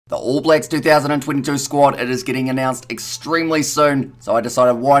The All Blacks 2022 squad, it is getting announced extremely soon, so I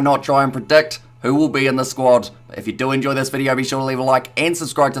decided why not try and predict who will be in the squad. If you do enjoy this video, be sure to leave a like and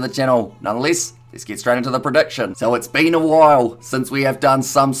subscribe to the channel. Nonetheless, let's get straight into the prediction. So it's been a while since we have done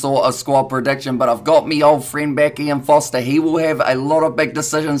some sort of squad prediction, but I've got me old friend back, Ian Foster. He will have a lot of big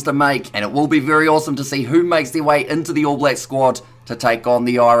decisions to make, and it will be very awesome to see who makes their way into the All Black squad to take on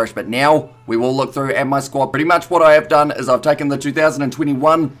the Irish. But now we will look through at my squad. Pretty much what I have done is I've taken the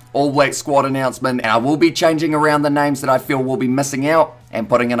 2021 All Black squad announcement, and I will be changing around the names that I feel will be missing out and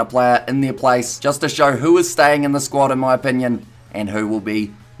putting in a player in their place just to show who is staying in the squad in my opinion and who will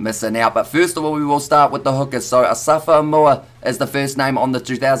be missing out. But first of all, we will start with the hookers. So Asafa Mua is the first name on the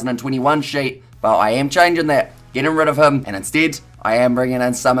 2021 sheet, but I am changing that, getting rid of him, and instead I am bringing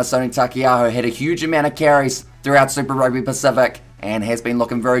in Samisoni Takiaho, who had a huge amount of carries throughout Super Rugby Pacific and has been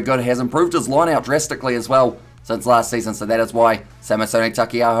looking very good, has improved his line out drastically as well since last season, so that is why Samisoni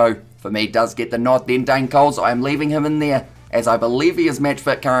Takiaho for me does get the nod. Then Dane Coles, I am leaving him in there as I believe he is match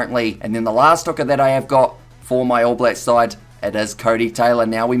fit currently. And then the last hooker that I have got for my All Black side, it is Cody Taylor.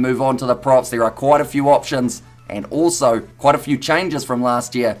 Now we move on to the props. There are quite a few options and also quite a few changes from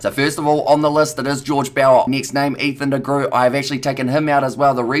last year. So first of all, on the list, it is George Bower. Next name, Ethan de Groot. I have actually taken him out as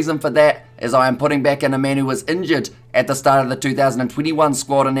well. The reason for that is I am putting back in a man who was injured at the start of the 2021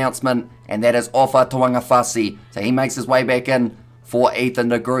 squad announcement, and that is Ofa Tuivasa-Sheck. So he makes his way back in for Ethan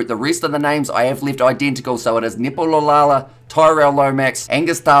de Groot. The rest of the names I have left identical, so it is Nepo Lolala, Tyrell Lomax,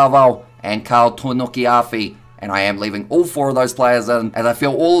 Angus Tarval, and Carl Tunukiafi. And I am leaving all four of those players in, as I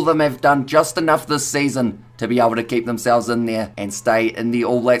feel all of them have done just enough this season to be able to keep themselves in there and stay in the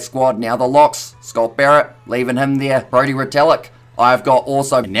All Black squad. Now the locks, Scott Barrett, leaving him there. Brodie Retallick, I've got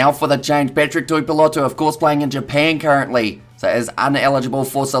also. Now for the change, Patrick Tuipulotu, of course playing in Japan currently, so is ineligible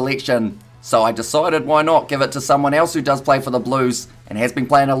for selection. So I decided why not give it to someone else who does play for the Blues and has been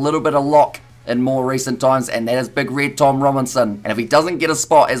playing a little bit of lock in more recent times, and that is Big Red Tom Robinson. And if he doesn't get a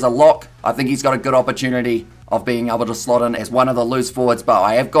spot as a lock, I think he's got a good opportunity of being able to slot in as one of the loose forwards. But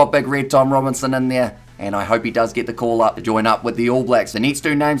I have got Big Red Tom Robinson in there, and I hope he does get the call up to join up with the All Blacks. The next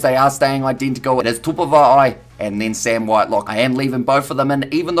two names, they are staying identical. It is Tupava'ai and then Sam Whitelock. I am leaving both of them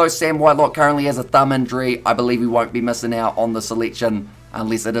in. Even though Sam Whitelock currently has a thumb injury, I believe he won't be missing out on the selection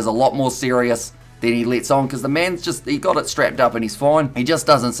unless it is a lot more serious than he lets on, because the man's just, he got it strapped up and he's fine. He just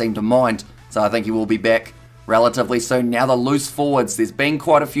doesn't seem to mind, so I think he will be back relatively soon. Now the loose forwards, there's been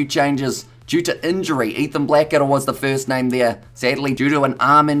quite a few changes due to injury. Ethan Blackadder was the first name there. Sadly, due to an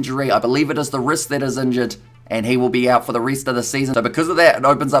arm injury, I believe it is the wrist that is injured, and he will be out for the rest of the season. So because of that, it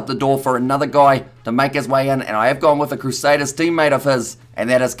opens up the door for another guy to make his way in, and I have gone with a Crusaders teammate of his, and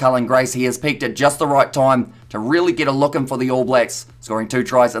that is Cullen Grace. He has peaked at just the right time to really get a look in for the All Blacks, scoring 2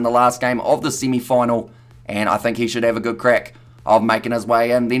 tries in the last game of the semi-final, and I think he should have a good crack of making his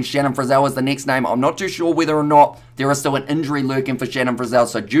way in. Then Shannon Frizzell is the next name. I'm not too sure whether or not there is still an injury lurking for Shannon Frizzell,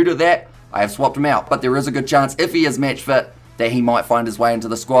 so due to that, I have swapped him out. But there is a good chance, if he is match fit, that he might find his way into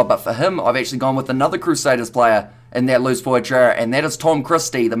the squad. But for him, I've actually gone with another Crusaders player in that loose forward trio, and that is Tom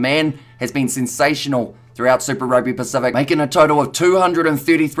Christie. The man has been sensational throughout Super Rugby Pacific, making a total of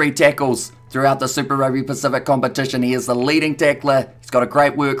 233 tackles throughout the Super Rugby Pacific competition. He is the leading tackler. He's got a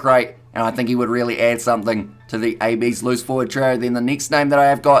great work rate, and I think he would really add something to the AB's loose forward trio. Then the next name that I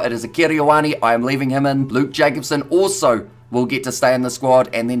have got, it is Akira Ioane. I am leaving him in. Luke Jacobson also will get to stay in the squad.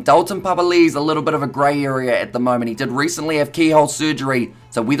 And then Dalton Papali'i is a little bit of a grey area at the moment. He did recently have keyhole surgery,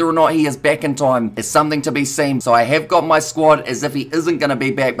 so whether or not he is back in time is something to be seen. So I have got my squad as if he isn't going to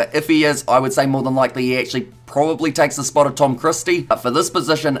be back, but if he is, I would say more than likely he actually probably takes the spot of Tom Christie. But for this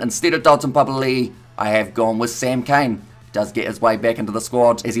position, instead of Dalton Papali'i, I have gone with Sam Cane. Does get his way back into the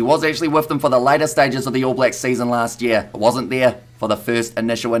squad, as he was actually with them for the later stages of the All Blacks season last year. It wasn't there for the first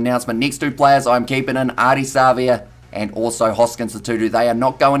initial announcement. Next two players I'm keeping in, Artie Savia and also Hoskins Tutu. They are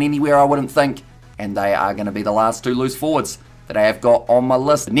not going anywhere, I wouldn't think, and they are going to be the last two loose forwards that I have got on my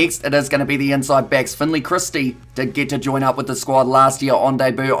list. Next, it is going to be the inside backs. Finley Christie did get to join up with the squad last year on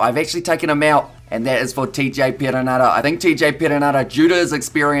debut. I've actually taken him out, and that is for TJ Perenara. I think TJ Perenara, due to his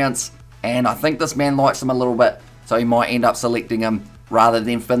experience, and I think this man likes him a little bit, so he might end up selecting him rather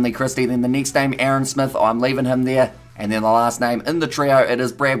than Finley Christie. Then the next name, Aaron Smith, I'm leaving him there. And then the last name in the trio, it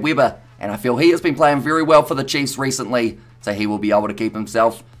is Brad Weber. And I feel he has been playing very well for the Chiefs recently, so he will be able to keep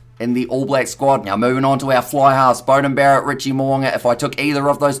himself in the All Black squad. Now moving on to our fly halves, Beauden Barrett, Richie Mo'unga. If I took either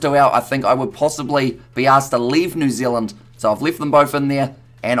of those two out, I think I would possibly be asked to leave New Zealand. So I've left them both in there.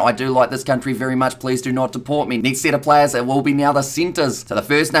 And I do like this country very much. Please do not deport me. Next set of players, it will be now the centres. So the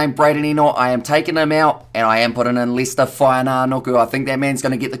first name, Braden Eno, I am taking him out. And I am putting in Lester Whaiananuku. I think that man's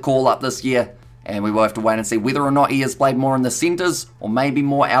going to get the call up this year and we will have to wait and see whether or not he has played more in the centres or maybe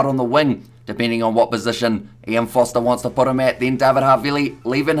more out on the wing, depending on what position Ian Foster wants to put him at. Then David Havili,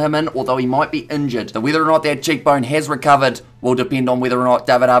 leaving him in, although he might be injured. So whether or not that cheekbone has recovered will depend on whether or not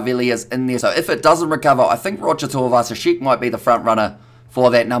David Havili is in there. So if it doesn't recover, I think Roger Tuivasa-Sheck might be the front runner for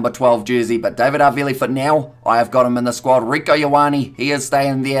that number 12 jersey. But David Havili, for now, I have got him in the squad. Rieko Ioane, he is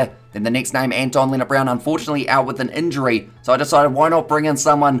staying there. Then the next name, Anton Lienert-Brown, unfortunately out with an injury. So I decided, why not bring in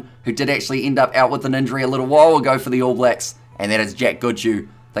someone who did actually end up out with an injury a little while ago for the All Blacks, and that is Jack Goodhue.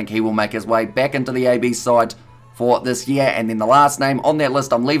 I think he will make his way back into the AB side for this year. And then the last name on that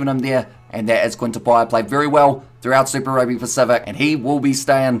list, I'm leaving him there, and that is Quinn Tupaea. Played very well throughout Super Rugby Pacific, and he will be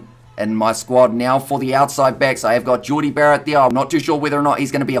staying in my squad. Now for the outside backs, I have got Jordie Barrett there. I'm not too sure whether or not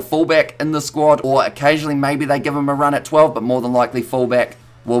he's going to be a fullback in the squad, or occasionally maybe they give him a run at 12, but more than likely fullback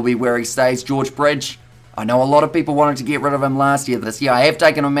will be where he stays. George Bridge, I know a lot of people wanted to get rid of him last year. This year I have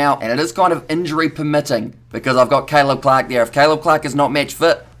taken him out, and it is kind of injury permitting because I've got Caleb Clark there. If Caleb Clark is not match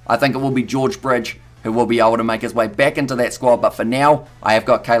fit, I think it will be George Bridge who will be able to make his way back into that squad. But for now, I have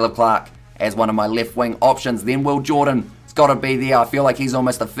got Caleb Clark as one of my left wing options. Then Will Jordan, it's got to be there. I feel like he's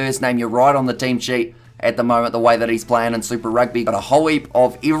almost the first name you write on the team sheet at the moment, the way that he's playing in Super Rugby. Got a whole heap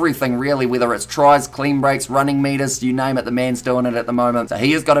of everything really, whether it's tries, clean breaks, running meters, you name it, the man's doing it at the moment. So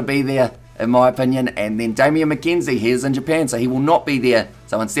he has got to be there, in my opinion. And then Damian McKenzie, he is in Japan, so he will not be there.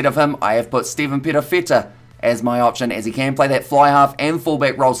 So instead of him, I have put Stephen Perofeta as my option, as he can play that fly half and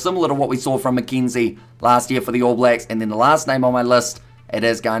fullback role, similar to what we saw from McKenzie last year for the All Blacks. And then the last name on my list, it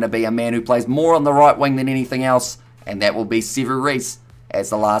is going to be a man who plays more on the right wing than anything else, and that will be Sevu Reece as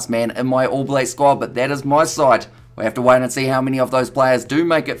the last man in my All Black squad. But that is my side. We have to wait and see how many of those players do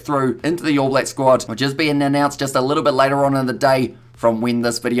make it through into the All Black squad, which is being announced just a little bit later on in the day from when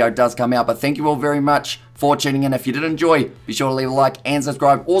this video does come out. But thank you all very much for tuning in. If you did enjoy, be sure to leave a like and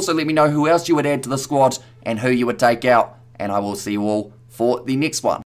subscribe. Also, let me know who else you would add to the squad and who you would take out, and I will see you all for the next one.